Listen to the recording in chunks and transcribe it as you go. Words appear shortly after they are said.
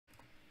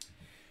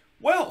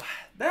Well,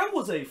 that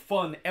was a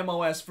fun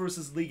MLS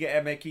versus Liga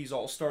MX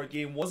All-Star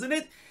game, wasn't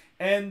it?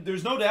 And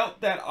there's no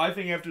doubt that I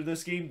think after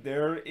this game,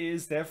 there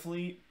is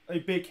definitely a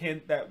big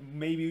hint that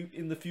maybe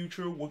in the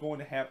future we're going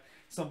to have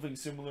something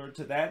similar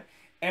to that.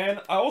 And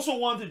I also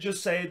want to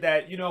just say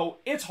that,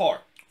 it's hard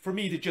for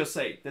me to just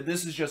say that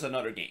this is just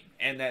another game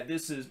and that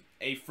this is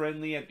a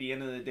friendly at the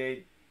end of the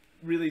day.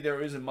 Really,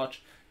 there isn't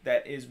much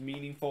that is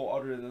meaningful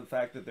other than the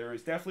fact that there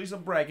is definitely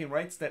some bragging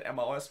rights that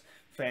MLS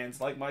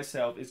fans like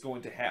myself is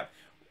going to have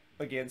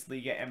against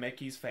Liga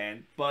MX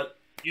fan. But,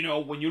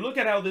 when you look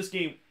at how this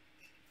game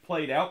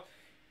played out,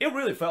 it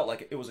really felt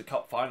like it was a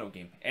cup final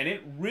game. And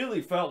it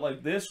really felt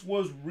like this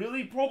was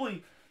really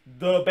probably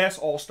the best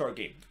All-Star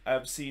game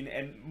I've seen,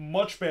 and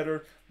much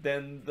better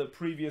than the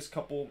previous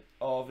couple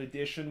of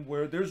edition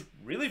where there's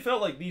really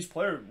felt like these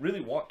players really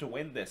want to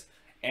win this.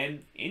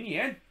 And in the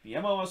end, the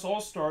MLS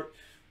All-Star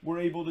were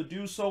able to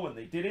do so, and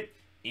they did it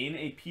in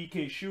a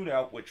PK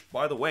shootout, which,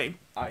 by the way,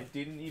 I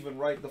didn't even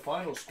write the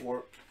final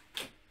score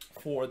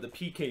for the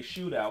PK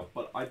shootout,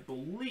 but I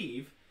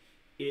believe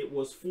it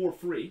was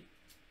 4-3.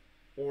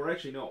 Or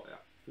actually, no,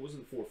 it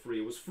wasn't 4-3.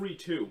 It was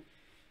 3-2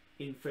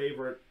 in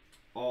favor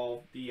of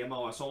the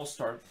MLS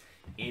All-Star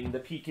in the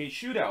PK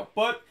shootout.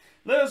 But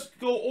let us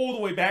go all the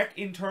way back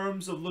in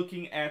terms of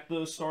looking at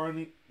the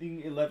starting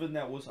 11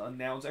 that was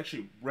announced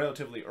actually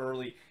relatively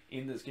early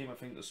in this game. I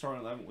think the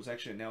starting 11 was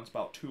actually announced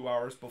about 2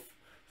 hours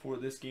before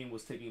this game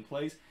was taking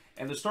place.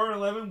 And the starting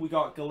 11, we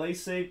got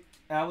Galese,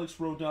 Alex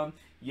Rodon,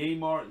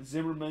 Yeimar,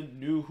 Zimmerman,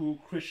 Nuhu,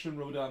 Christian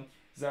Rodon,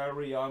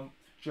 Zarian,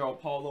 João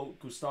Paulo,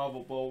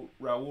 Gustavo Bo,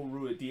 Raul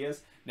Ruidiaz.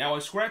 Now I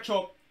scratch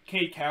up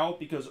K. Cal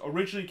because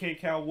originally K.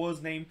 Cal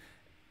was named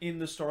in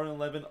the starting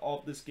 11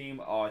 of this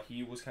game.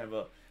 He was kind of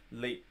a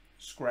late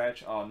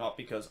scratch, not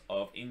because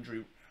of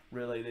injury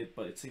related,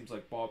 but it seems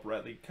like Bob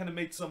Bradley kind of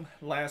made some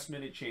last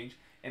minute change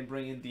and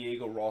bringing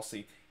Diego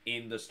Rossi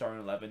in the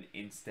starting 11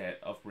 instead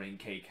of bringing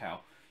K.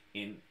 Cal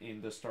in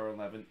the starting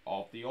 11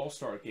 of the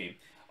All-Star game.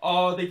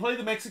 They play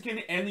the Mexican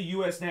and the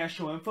U.S.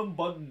 national anthem,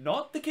 but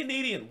not the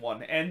Canadian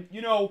one. And,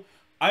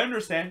 I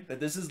understand that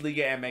this is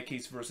Liga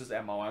MX versus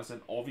MLS,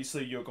 and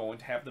obviously you're going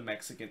to have the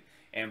Mexican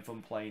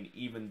anthem playing,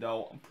 even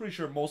though I'm pretty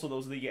sure most of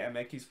those Liga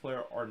MX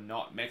players are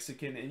not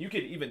Mexican, and you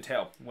can even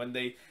tell when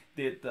they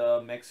did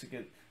the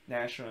Mexican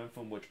national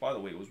anthem, which, by the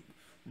way, was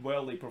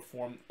well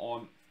performed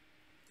on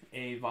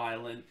a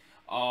violin.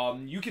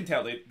 You can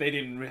tell they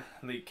didn't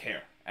really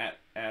care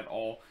at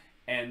all.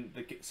 And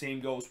the same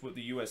goes with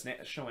the U.S.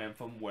 national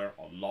anthem, where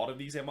a lot of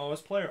these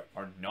MLS players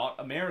are not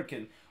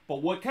American.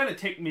 But what kind of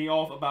ticked me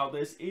off about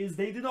this is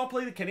they did not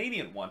play the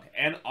Canadian one.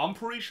 And I'm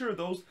pretty sure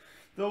those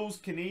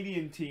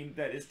Canadian team,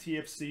 that is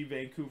TFC,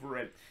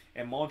 Vancouver,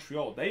 and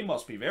Montreal, they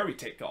must be very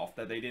ticked off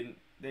that they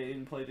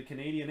didn't play the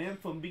Canadian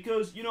anthem.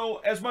 Because,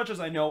 as much as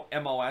I know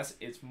MLS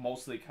is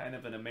mostly kind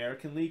of an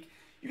American league,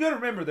 you got to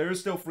remember there is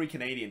still 3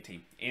 Canadian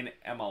team in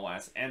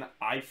MLS. And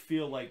I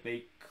feel like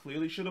they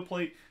clearly should have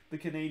played the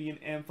Canadian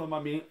anthem.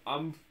 I mean,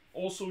 I'm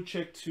also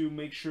checked to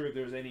make sure if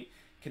there's any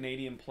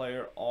Canadian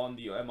player on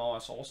the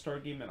MLS All-Star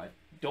game, and I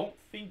don't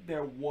think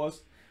there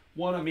was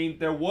one. I mean,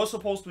 there was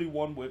supposed to be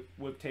one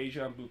with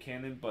Tajon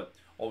Buchanan, but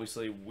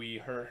obviously we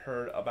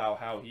heard about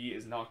how he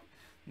is not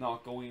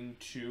going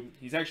to.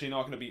 He's actually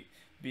not going to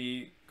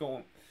be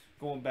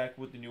going back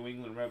with the New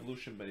England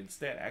Revolution, but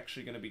instead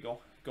actually going to be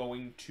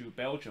going to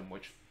Belgium,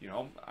 which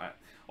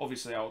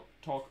obviously I'll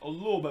talk a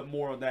little bit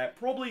more of that.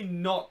 Probably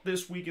not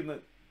this week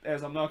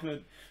as I'm not going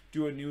to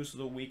do a news of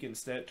the week.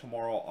 Instead,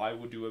 tomorrow I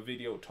will do a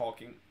video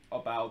talking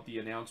about the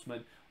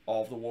announcement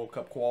of the World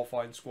Cup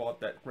qualifying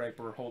squad that Greg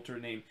Berhalter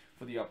named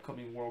for the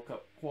upcoming World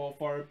Cup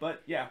qualifier.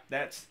 But yeah,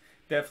 that's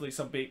definitely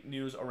some big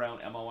news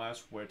around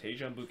MLS, where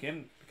Tajon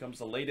Buchanan becomes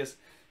the latest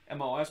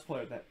MLS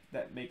player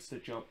that makes the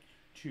jump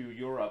to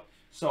Europe.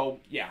 So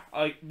yeah,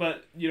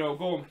 but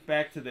going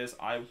back to this,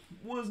 I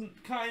was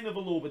kind of a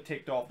little bit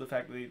ticked off the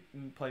fact that they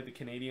didn't play the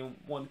Canadian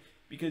one,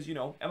 because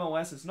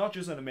MLS is not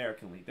just an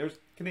American league. There's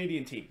a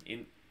Canadian team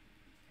in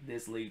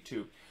this league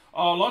too.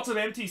 Lots of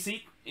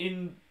MTC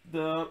in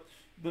the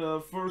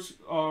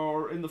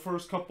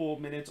first couple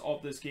of minutes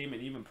of this game,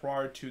 and even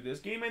prior to this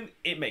game, and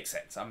it makes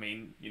sense. I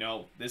mean,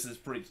 this is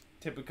pretty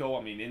typical.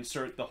 I mean,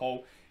 insert the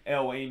whole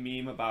LA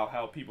meme about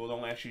how people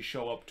don't actually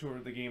show up to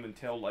the game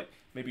until like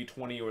maybe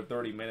 20 or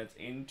 30 minutes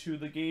into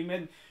the game.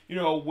 And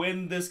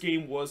when this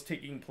game was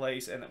taking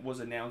place and it was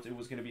announced it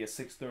was going to be a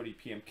 6:30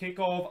 p.m.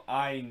 kickoff,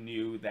 I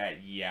knew that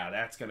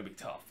that's going to be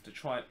tough to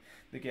try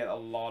to get a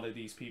lot of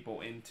these people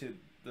into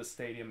the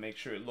stadium, make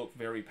sure it looked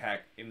very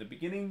packed in the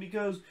beginning,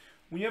 because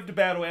when you have to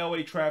battle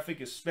LA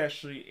traffic,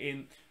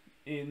 especially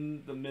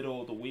in the middle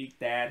of the week,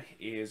 that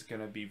is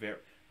going to be very,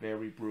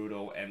 very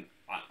brutal. And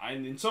I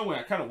in some way,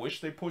 I kind of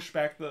wish they pushed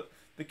back the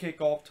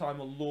kickoff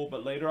time a little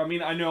bit later. I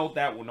mean, I know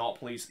that will not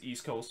please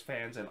East Coast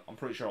fans, and I'm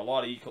pretty sure a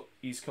lot of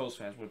East Coast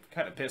fans were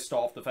kind of pissed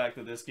off the fact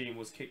that this game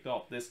was kicked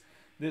off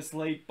this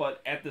late.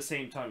 But at the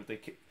same time, if they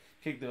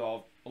kicked it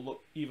off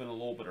even a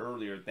little bit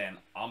earlier, then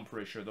I'm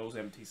pretty sure those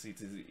empty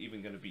seats is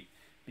even going to be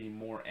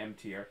more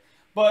emptier.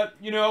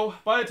 But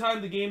by the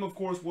time the game, of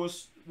course,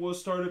 was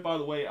started. By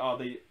the way,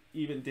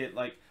 even did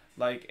like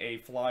a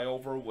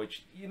flyover,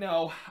 which, you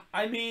know,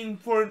 I mean,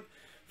 for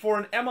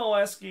an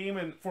MLS game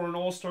and for an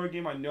All-Star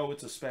game, I know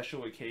it's a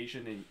special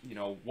occasion, and you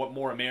know what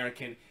more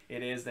American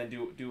it is than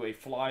do a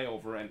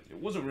flyover. And it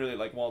wasn't really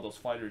like one of those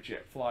fighter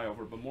jet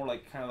flyover, but more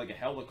like kind of like a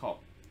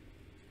helicopter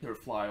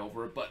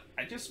flyover. But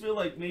I just feel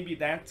like maybe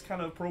that's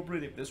kind of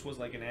appropriate if this was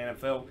like an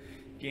NFL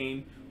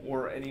game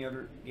or any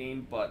other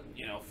game. But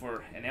you know,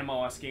 for an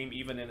MLS game,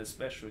 even in a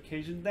special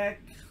occasion, that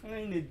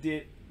kind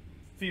of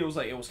feels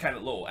like it was kind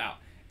of a little out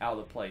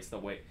of place the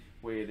way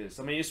it is.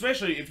 I mean,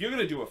 especially if you're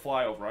going to do a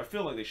flyover, I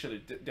feel like they should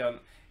have done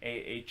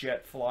a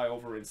jet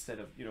flyover instead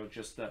of, you know,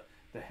 just the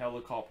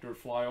helicopter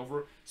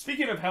flyover.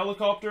 Speaking of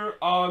helicopter,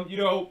 you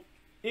know,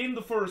 in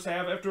the first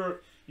half,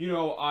 after, you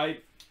know,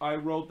 I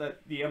wrote that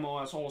the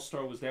MLS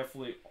All-Star was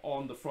definitely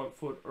on the front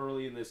foot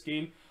early in this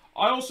game,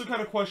 I also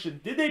kind of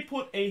questioned, did they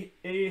put a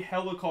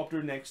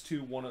helicopter next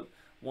to one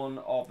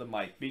of the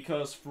mic?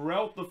 Because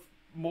throughout the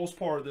most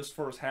part of this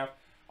first half,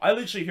 I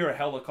literally hear a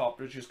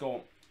helicopter just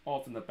going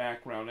off in the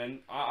background, and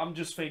I'm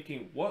just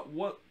thinking, what,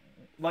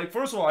 like,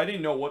 first of all, I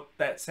didn't know what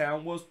that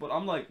sound was, but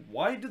I'm like,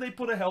 why did they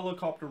put a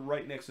helicopter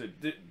right next to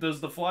it?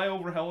 Does the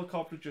flyover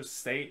helicopter just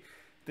stay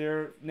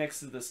there next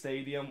to the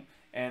stadium,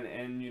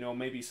 and you know,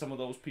 maybe some of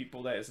those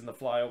people that is in the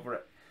flyover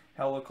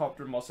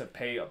helicopter must have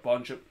paid a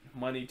bunch of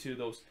money to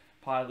those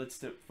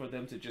pilots for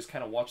them to just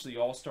kind of watch the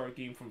All-Star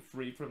game from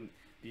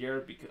the air,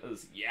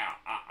 because yeah,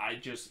 I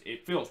just,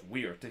 it feels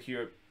weird to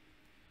hear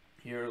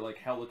like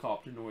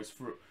helicopter noise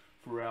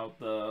throughout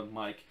the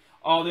mic.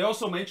 They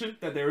also mentioned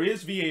that there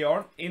is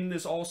VAR in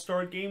this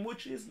All-Star game,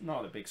 which is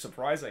not a big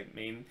surprise. I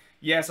mean,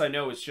 yes, I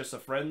know it's just a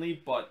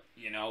friendly, but,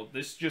 you know,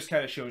 this just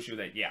kind of shows you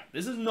that, yeah,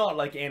 this is not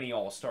like any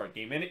All-Star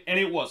game, and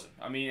it wasn't.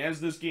 I mean,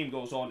 as this game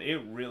goes on, it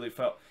really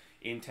felt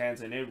intense,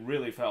 and it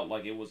really felt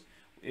like it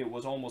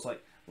was almost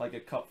like a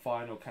cup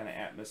final kind of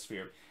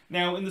atmosphere.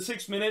 Now, in the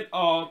 6th minute,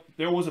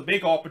 there was a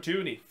big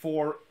opportunity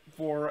for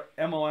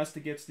MLS to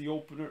get the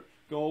opener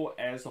goal,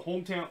 as the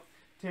hometown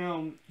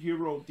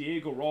hero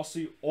Diego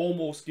Rossi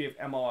almost gave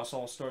MLS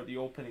All-Star the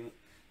opening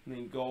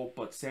goal,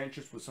 but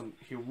Sanchez with some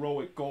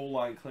heroic goal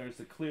line clearance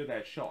to clear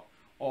that shot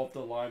off the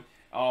line.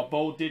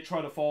 Bo did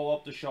try to follow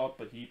up the shot,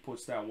 but he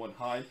puts that one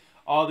high.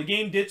 The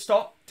game did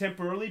stop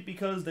temporarily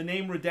because the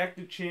name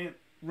redacted chant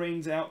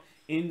rings out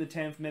in the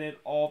 10th minute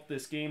of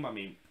this game. I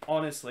mean,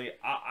 honestly,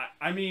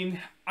 I mean,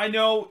 I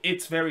know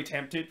it's very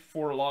tempted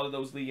for a lot of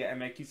those Liga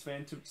MX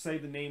fans to say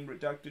the name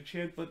redacted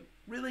chant, but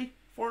really,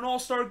 for an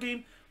All-Star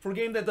game, for a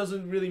game that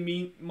doesn't really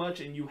mean much,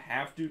 and you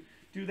have to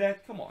do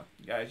that, come on,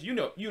 guys, you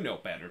know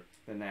better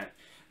than that.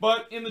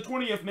 But in the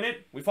 20th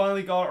minute, we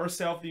finally got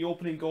ourselves the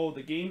opening goal of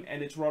the game,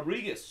 and it's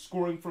Rodriguez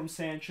scoring from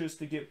Sanchez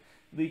to give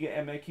Liga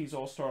MX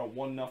All-Star a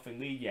 1-0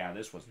 lead. Yeah,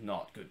 this was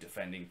not good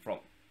defending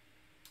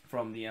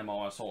from the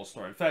MLS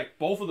All-Star. In fact,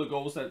 both of the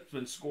goals that's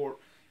been scored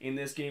in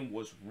this game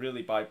was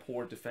really by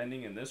poor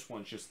defending, and this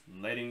one's just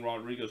letting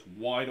Rodriguez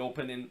wide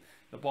open in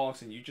the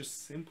box, and you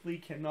just simply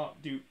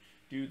cannot do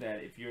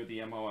that if you're the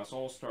MLS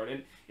All-Star.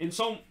 And in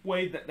some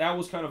way, that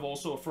was kind of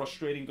also a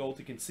frustrating goal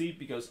to concede,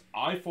 because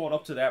I thought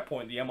up to that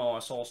point the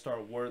MLS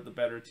All-Star were the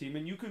better team,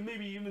 and you could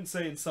maybe even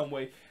say in some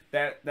way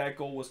that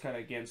goal was kind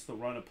of against the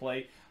run of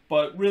play.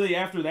 But really,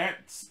 after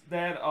that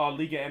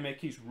Liga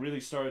MX really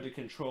started to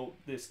control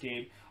this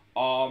game.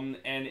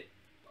 And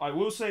I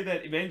will say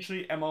that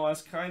eventually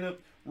MLS kind of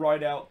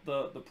ride out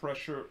the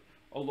pressure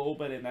a little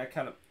bit, and that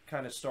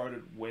kind of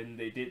started when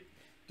they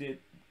did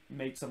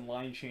make some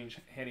line change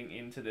heading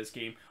into this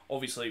game.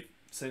 Obviously,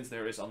 since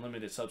there is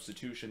unlimited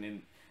substitution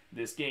in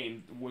this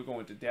game, we're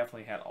going to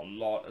definitely have a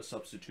lot of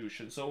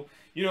substitution. So,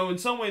 you know, in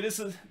some way, this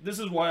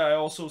is why I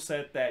also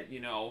said that, you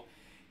know,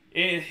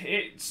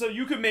 so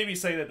you could maybe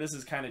say that this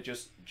is kind of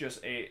just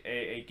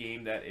a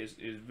game that is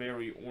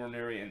very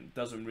ordinary and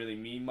doesn't really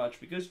mean much,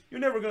 because you're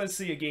never going to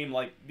see a game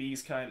like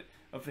these kind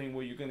of thing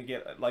where you're going to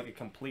get like a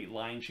complete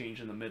line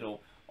change in the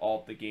middle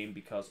of the game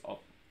because of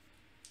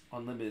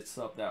unlimited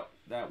sub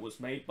that was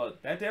made.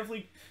 But that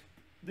definitely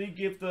did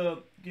give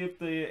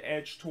the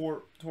edge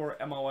toward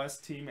MLS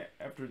team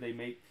after they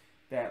made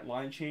that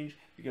line change,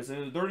 because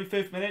in the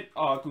 35th minute,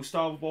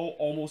 Gustavo Bo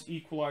almost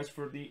equalized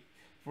for the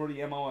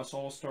MLS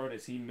All-Star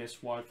as he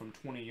missed wide from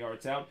 20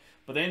 yards out.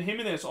 But then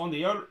Jimenez on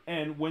the other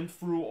end went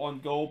through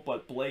on goal,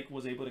 but Blake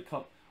was able to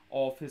cut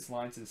off his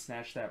lines and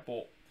snatch that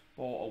ball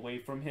away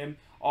from him.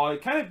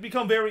 It kind of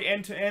become very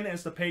end-to-end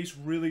as the pace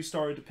really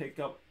started to pick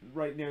up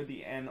right near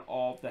the end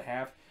of the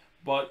half.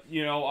 But,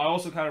 you know, I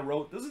also kind of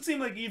wrote, doesn't seem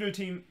like either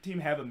team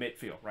have a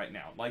midfield right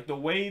now. Like, the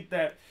way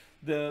that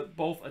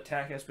both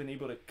attack has been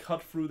able to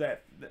cut through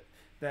that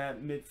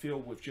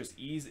midfield with just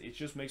ease, it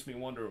just makes me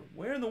wonder,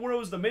 where in the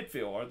world is the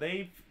midfield? Are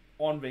they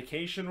on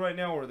vacation right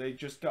now, or they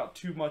just got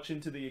too much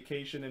into the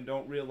occasion and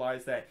don't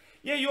realize that,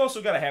 yeah, you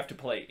also have to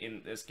play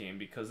in this game,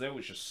 because there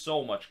was just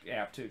so much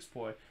gap to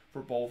exploit for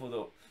both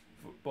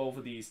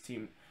of these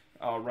teams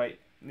right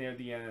near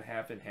the end of the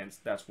half, and hence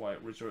that's why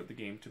it reserved the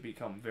game to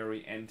become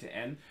very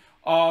end-to-end.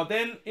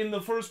 Then in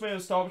the first minute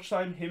of stoppage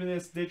time,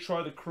 Jimenez did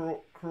try to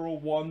curl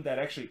one that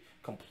actually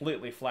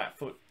completely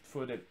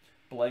flat-footed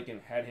Blake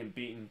and had him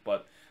beaten,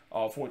 but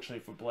fortunately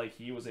for Blake,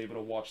 he was able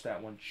to watch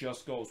that one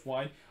just goes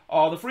wide.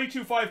 The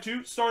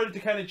 3-2-5-2 started to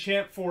kind of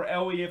chant for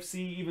LAFC,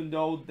 even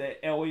though the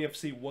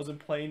LAFC wasn't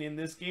playing in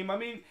this game. I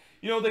mean,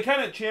 you know, they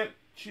kind of chant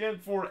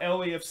for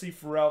LAFC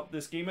throughout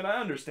this game, and I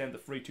understand the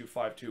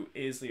 3-2-5-2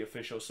 is the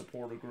official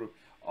supporter group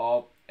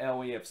of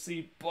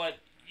LAFC, but,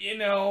 you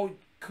know,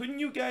 couldn't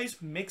you guys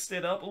mix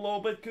it up a little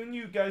bit? Couldn't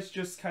you guys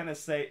just kind of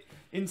say,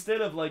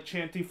 instead of, like,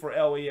 chanting for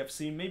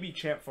LAFC, maybe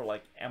chant for,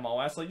 like,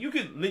 MLS? Like, you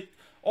could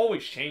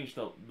always change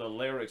the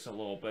lyrics a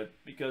little bit,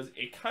 because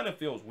it kind of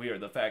feels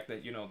weird, the fact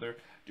that, you know, they're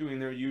doing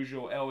their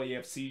usual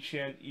LAFC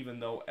chant, even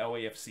though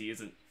LAFC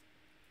isn't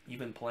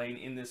even playing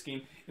in this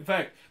game. In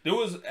fact, there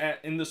was,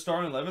 in the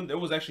starting 11, there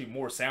was actually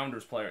more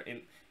Sounders player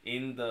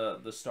in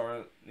the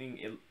starting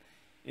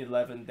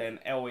 11 than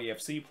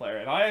LAFC player,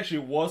 and I actually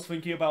was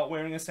thinking about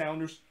wearing a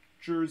Sounders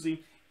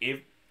jersey if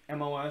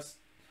MLS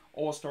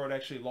All-Star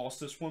actually lost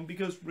this one,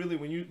 because really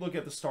when you look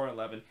at the starting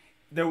 11,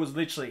 there was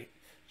literally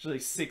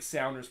 6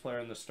 Sounders player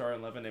in the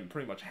starting 11, and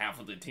pretty much half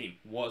of the team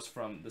was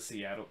from the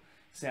Seattle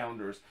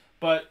Sounders.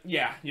 But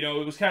yeah, you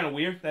know, it was kind of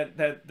weird that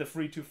the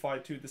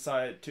 3-2-5-2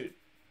 decided to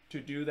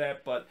do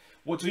that. But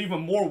what's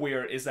even more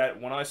weird is that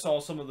when I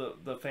saw some of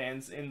the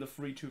fans in the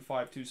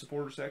 3-2-5-2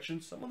 supporter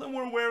section, some of them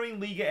were wearing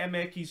Liga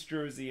MX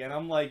jersey, and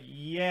I'm like,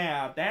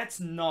 yeah, that's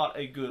not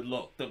a good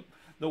look.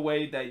 The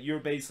way that you're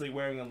basically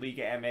wearing a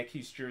Liga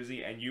MX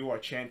jersey and you are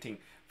chanting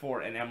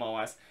for an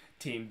MLS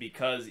team,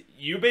 because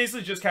you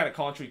basically just kind of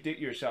contradict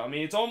yourself. I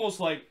mean, it's almost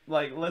like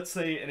let's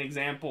say an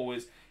example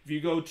is if you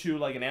go to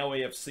like an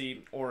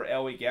LAFC or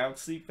LA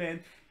Galaxy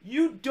fan,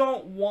 you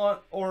don't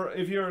want, or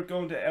if you're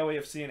going to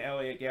LAFC and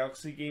LA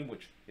Galaxy game,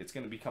 which it's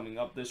going to be coming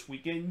up this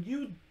weekend,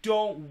 you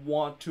don't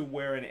want to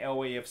wear an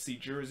LAFC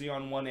jersey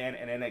on one end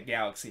and then a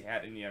Galaxy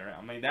hat in the other.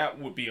 I mean, that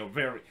would be a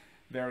very,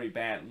 very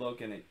bad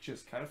look, and it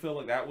just kind of felt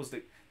like that was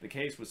the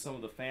case with some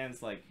of the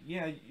fans. Like,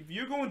 yeah, if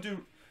you're going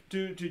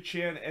to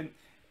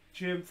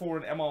chant for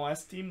an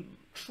MLS team,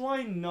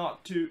 try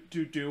not to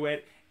do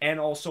it, and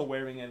also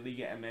wearing a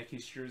Liga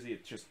MX jersey,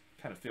 it just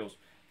kind of feels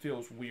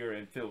weird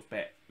and feels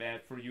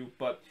bad for you.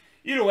 But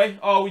either way,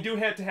 we do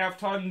head to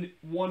halftime,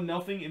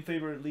 1-0 in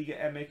favor of Liga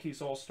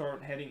MX All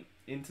Start heading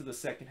into the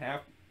second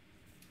half,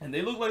 and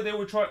they looked like they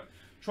were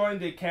trying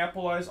to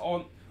capitalize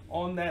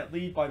on that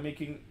lead by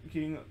making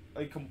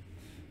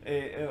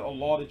a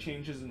lot of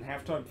changes in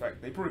halftime. In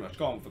fact, they pretty much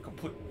gone with a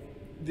complete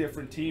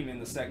different team in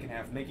the second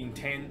half, making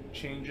 10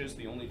 changes.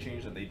 The only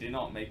change that they did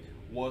not make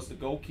was the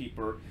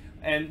goalkeeper.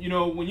 And, you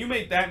know, when you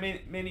make that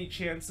many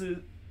chances,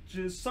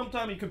 just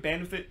sometimes it could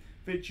benefit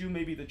you.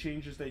 Maybe the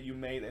changes that you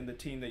made and the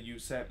team that you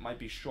set might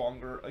be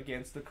stronger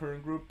against the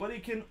current group, but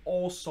it can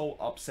also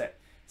upset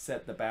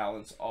the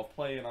balance of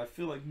play. And I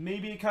feel like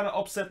maybe it kind of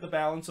upset the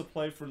balance of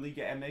play for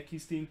Liga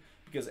MX team,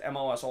 because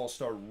MLS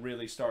All-Star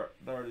really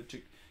started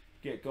to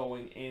get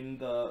going in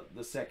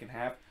the second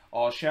half.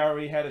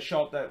 Shari had a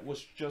shot that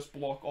was just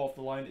blocked off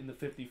the line in the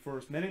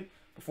 51st minute.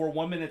 Before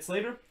 1 minute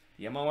later,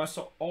 the MLS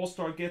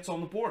All-Star gets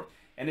on the board,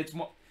 and it's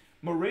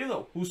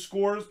Morello who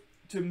scores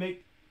to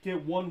make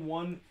it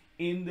 1-1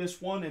 in this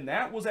one, and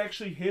that was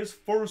actually his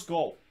first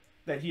goal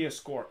that he has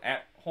scored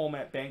at home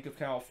at Bank of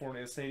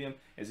California Stadium,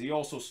 as he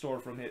also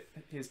scored from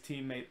his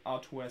teammate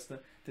Atuesta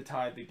to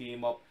tie the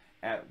game up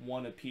at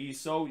 1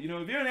 apiece. So, you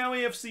know, if you're an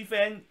LAFC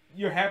fan,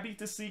 you're happy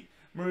to see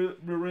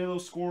Morello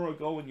score a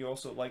goal, and you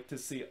also like to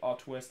see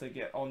Atuesta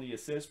get on the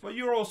assist, but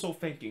you're also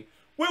thinking,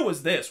 where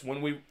was this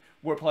when we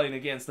were playing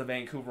against the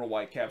Vancouver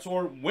Whitecaps?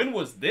 Or when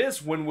was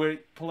this when we're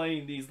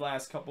playing these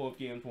last couple of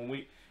games when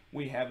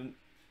we haven't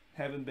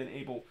been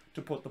able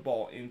to put the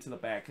ball into the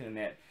back of the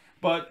net?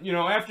 But, you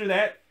know, after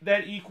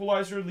that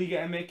equalizer, Liga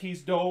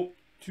MX, though,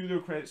 to their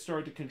credit,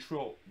 started to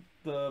control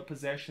the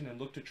possession and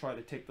look to try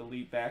to take the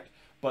lead back.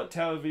 But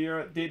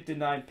Talavera did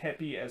deny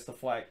Pepe as the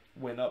flag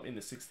went up in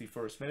the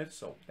 61st minute,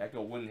 so that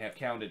goal wouldn't have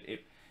counted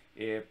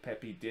if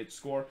Pepe did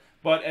score.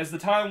 But as the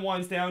time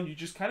winds down, you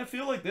just kind of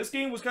feel like this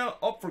game was kind of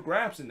up for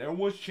grabs, and there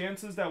was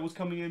chances that was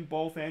coming in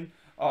both ends.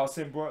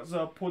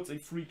 Sambraza puts a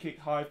free kick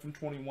high from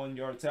 21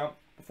 yards out,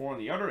 before on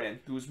the other end,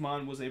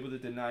 Guzman was able to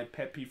deny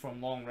Pepe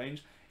from long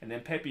range, and then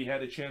Pepe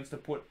had a chance to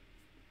put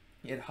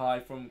it high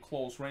from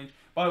close range.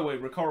 By the way,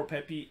 Ricardo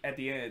Pepe at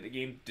the end of the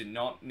game did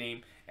not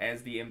name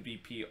as the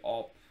MVP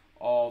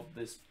of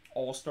this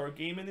All-Star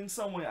game, and in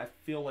some way I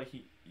feel like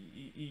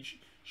he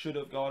should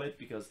have got it,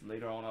 because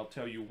later on I'll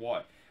tell you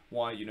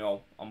why, you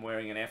know, I'm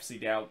wearing an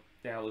FC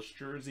Dallas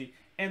jersey,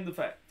 and the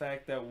fact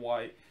that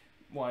why,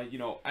 you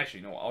know,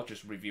 actually no, I'll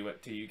just review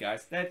it to you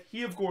guys, that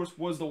he of course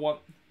was the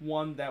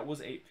one that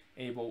was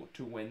able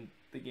to win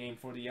the game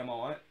for the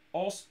MLS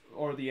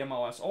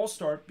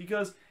All-Star,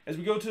 because as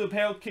we go to the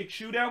penalty kick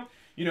shootout,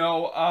 you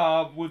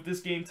know, with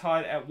this game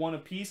tied at 1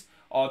 apiece,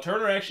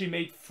 Turner actually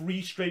made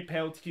 3 straight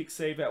penalty kick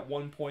save at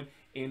one point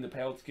in the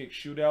penalty kick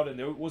shootout, and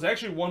there was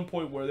actually one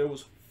point where there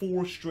was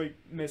 4 straight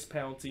missed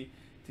penalty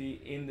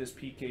in this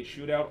PK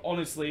shootout.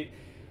 Honestly,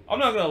 I'm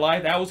not gonna lie,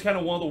 that was kind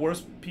of one of the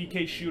worst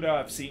PK shootout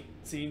I've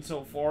seen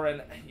so far.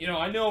 And you know,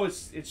 I know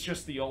it's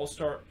just the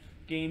All-Star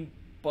game,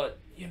 But,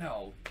 you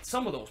know,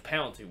 some of those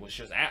penalties was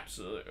just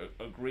absolutely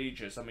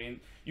egregious. I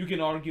mean, you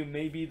can argue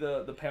maybe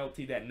the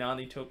penalty that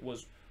Nani took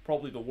was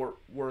probably the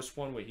worst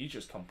one, where he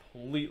just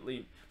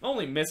completely not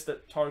only missed the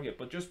target,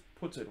 but just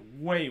puts it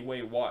way,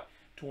 way wide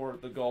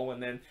toward the goal.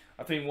 And then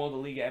I think one of the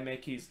Liga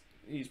MX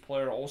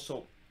player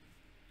also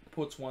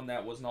puts one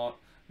that was not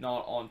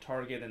on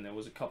target, and there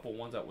was a couple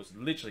ones that was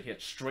literally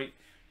hit straight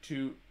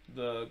to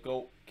the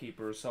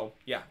goalkeeper. So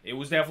yeah, it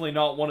was definitely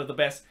not one of the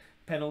best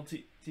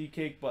penalty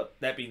kick. But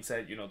that being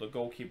said, you know, the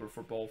goalkeeper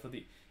for both of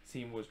the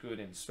team was good,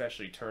 and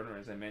especially Turner,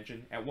 as I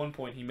mentioned. At one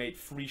point, he made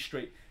 3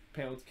 straight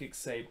penalty kick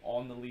save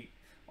on the Liga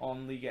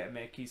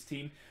MX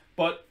team.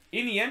 But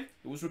in the end,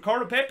 it was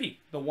Ricardo Pepi,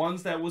 the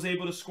ones that was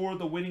able to score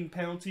the winning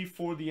penalty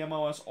for the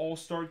MLS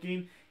All-Star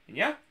game. And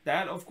yeah,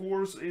 that of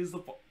course is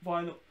the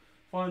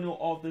final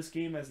of this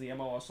game, as the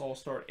MLS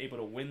All-Star able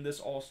to win this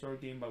All-Star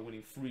game by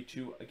winning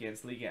 3-2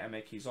 against Liga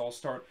MX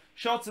All-Star.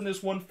 Shots in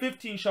this one,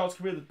 15 shots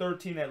compared to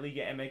 13 that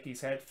Liga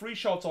MX had, 3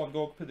 shots on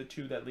goal compared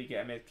to 2 that Liga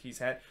MX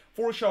had,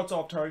 4 shots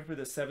off target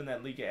compared to 7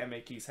 that Liga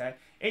MX had,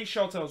 8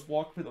 shots that was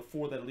blocked compared to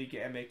 4 that Liga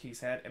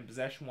MX had, and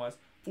possession-wise,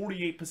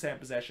 48%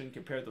 possession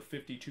compared to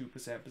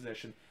 52%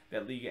 possession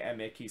that Liga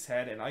MX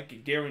had. And I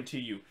can guarantee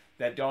you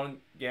that Don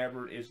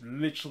Gabbard is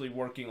literally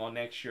working on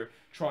next year,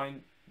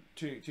 trying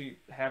to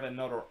have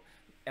another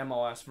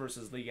MLS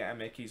versus Liga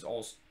MX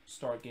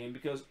All-Star game,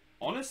 because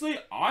honestly,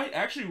 I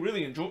actually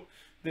really enjoy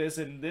this.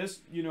 And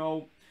this, you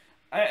know,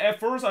 at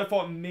first I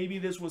thought maybe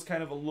this was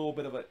kind of a little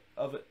bit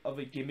of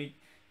a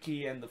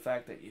gimmicky, and the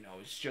fact that, you know,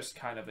 it's just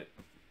kind of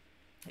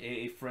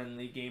a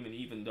friendly game. And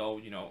even though,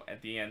 you know,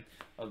 at the end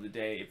of the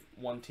day, if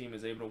one team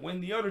is able to win,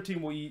 the other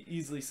team will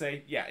easily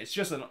say, yeah, it's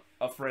just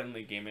a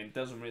friendly game and it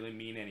doesn't really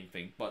mean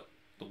anything. But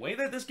the way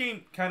that this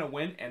game kind of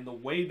went, and the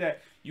way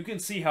that you can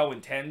see how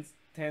intense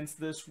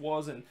this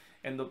was, and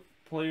the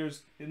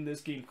players in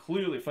this game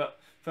clearly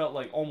felt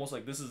like almost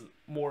like this is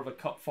more of a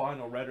cup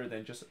final rather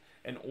than just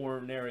an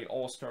ordinary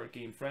All-Star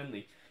game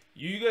friendly.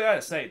 You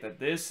gotta say that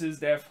this is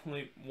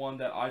definitely one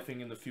that I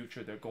think in the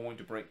future they're going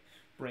to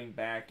bring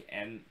back.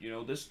 And, you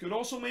know, this could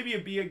also maybe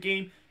be a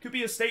game, could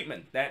be a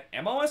statement that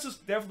MLS is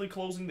definitely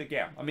closing the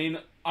gap. I mean,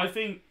 I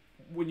think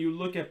when you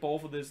look at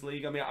both of this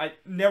league, I mean, I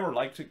never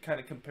like to kind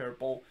of compare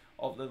both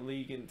of the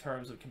league in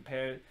terms of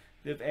comparative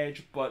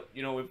edge, but,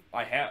 you know, if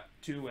I have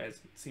to, as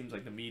it seems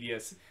like the media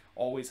is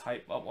always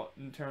hype up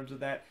in terms of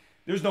that,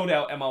 there's no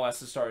doubt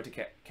MLS has started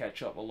to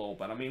catch up a little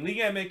bit. I mean,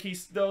 Liga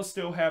MX does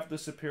still have the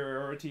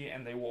superiority,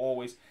 and they will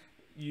always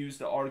use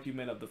the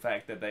argument of the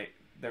fact that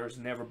there's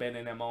never been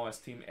an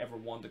MLS team ever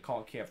won the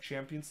CONCACAF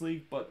Champions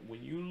League. But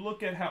when you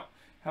look at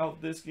how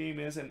this game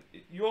is, and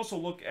you also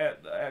look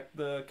at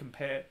the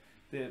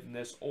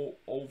competitiveness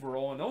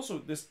overall, and also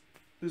this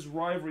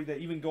rivalry that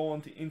even go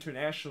on the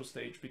international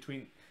stage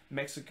between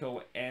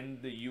Mexico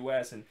and the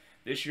U.S. And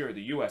this year,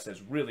 the U.S.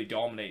 has really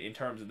dominated in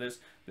terms of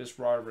this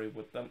rivalry,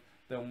 with them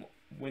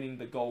winning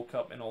the Gold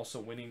Cup and also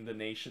winning the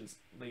Nations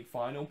League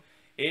final.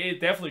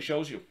 It definitely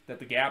shows you that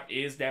the gap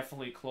is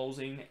definitely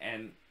closing,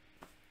 and,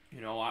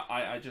 you know,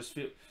 I just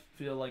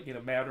feel like in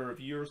a matter of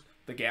years,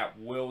 the gap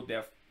will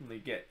definitely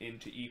get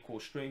into equal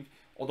strength.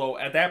 Although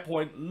at that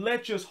point,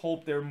 let's just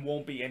hope there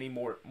won't be any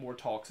more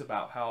talks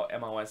about how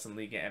MLS and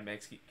Liga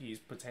MX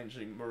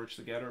potentially merge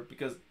together,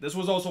 because this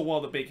was also one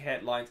of the big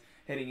headlines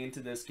heading into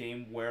this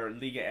game, where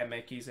Liga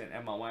MX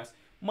and MLS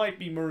might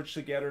be merged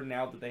together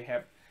now that they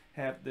have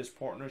this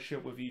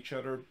partnership with each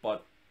other.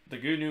 But the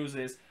good news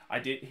is, I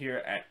did hear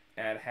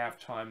at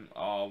halftime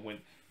when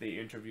they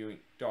interviewing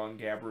Don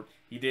Gabbard,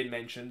 he did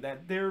mention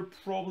that there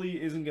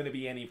probably isn't going to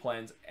be any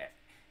plans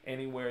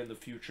anywhere in the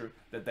future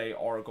that they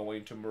are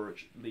going to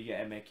merge Liga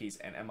MX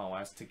and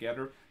MLS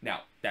together.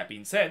 Now, that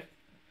being said,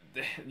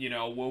 you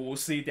know, we'll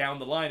see down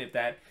the line if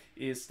that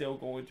is still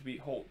going to be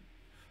hold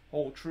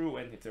true.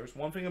 And if there's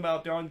one thing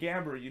about Don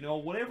Gabbard, you know,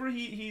 whatever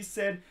he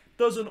said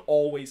doesn't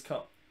always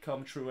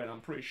come true, and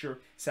I'm pretty sure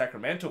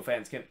Sacramento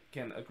fans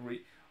can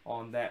agree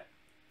on that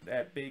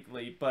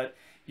bigly. But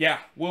yeah,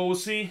 we'll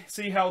see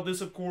how this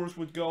of course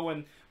would go,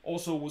 and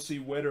also we'll see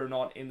whether or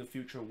not in the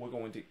future we're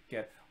going to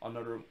get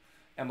another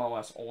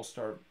MLS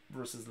All-Star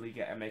versus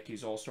Liga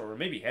MX All-Star, or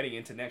maybe heading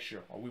into next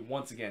year, are we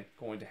once again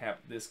going to have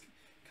this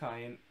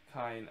kind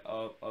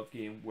of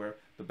game where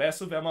the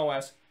best of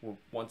MLS will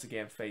once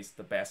again face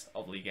the best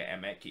of Liga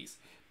MX.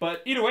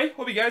 But either way,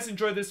 hope you guys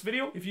enjoyed this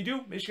video. If you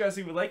do, make sure you guys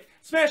leave a like,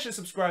 smash the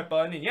subscribe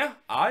button, and yeah,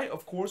 I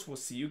of course will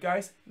see you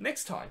guys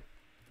next time.